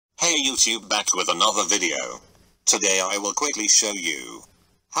Hey YouTube, back with another video. Today I will quickly show you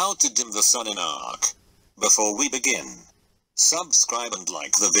how to dim the sun in Ark. Before we begin, subscribe and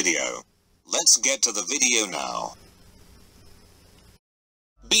like the video. Let's get to the video now.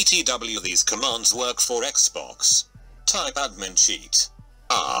 BTW, these commands work for Xbox. Type admin cheat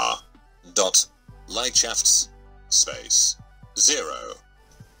r.lightshafts space 0.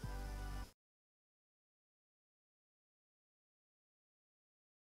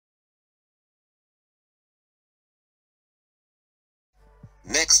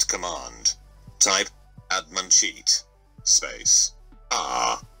 Next command, type admin cheat space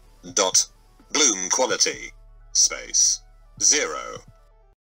r.bloom quality space 0.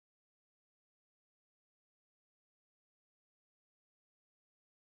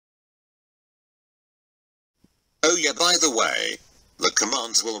 Oh yeah, by the way, the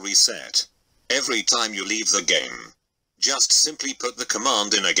commands will reset every time you leave the game. Just simply put the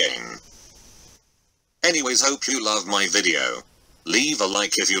command in again. Anyways, hope you love my video. Leave a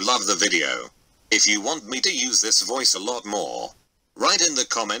like if you love the video. If you want me to use this voice a lot more, write in the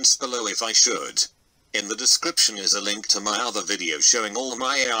comments below if I should. In the description is a link to my other video showing all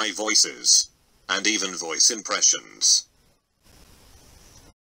my AI voices, and even voice impressions.